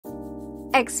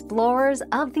Explorers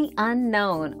of the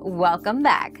unknown, welcome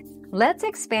back. Let's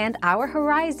expand our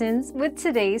horizons with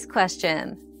today's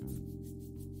question.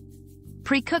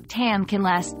 Pre-cooked ham can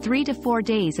last 3 to 4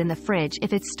 days in the fridge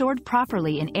if it's stored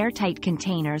properly in airtight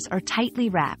containers or tightly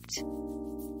wrapped.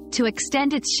 To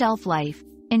extend its shelf life,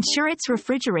 ensure it's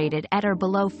refrigerated at or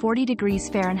below 40 degrees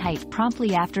Fahrenheit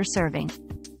promptly after serving.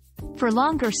 For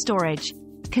longer storage,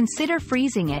 consider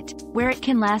freezing it, where it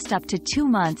can last up to 2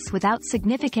 months without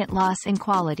significant loss in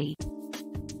quality.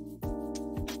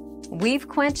 We've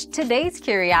quenched today's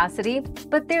curiosity,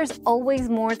 but there's always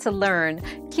more to learn.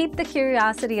 Keep the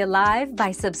curiosity alive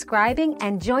by subscribing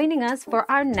and joining us for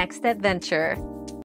our next adventure.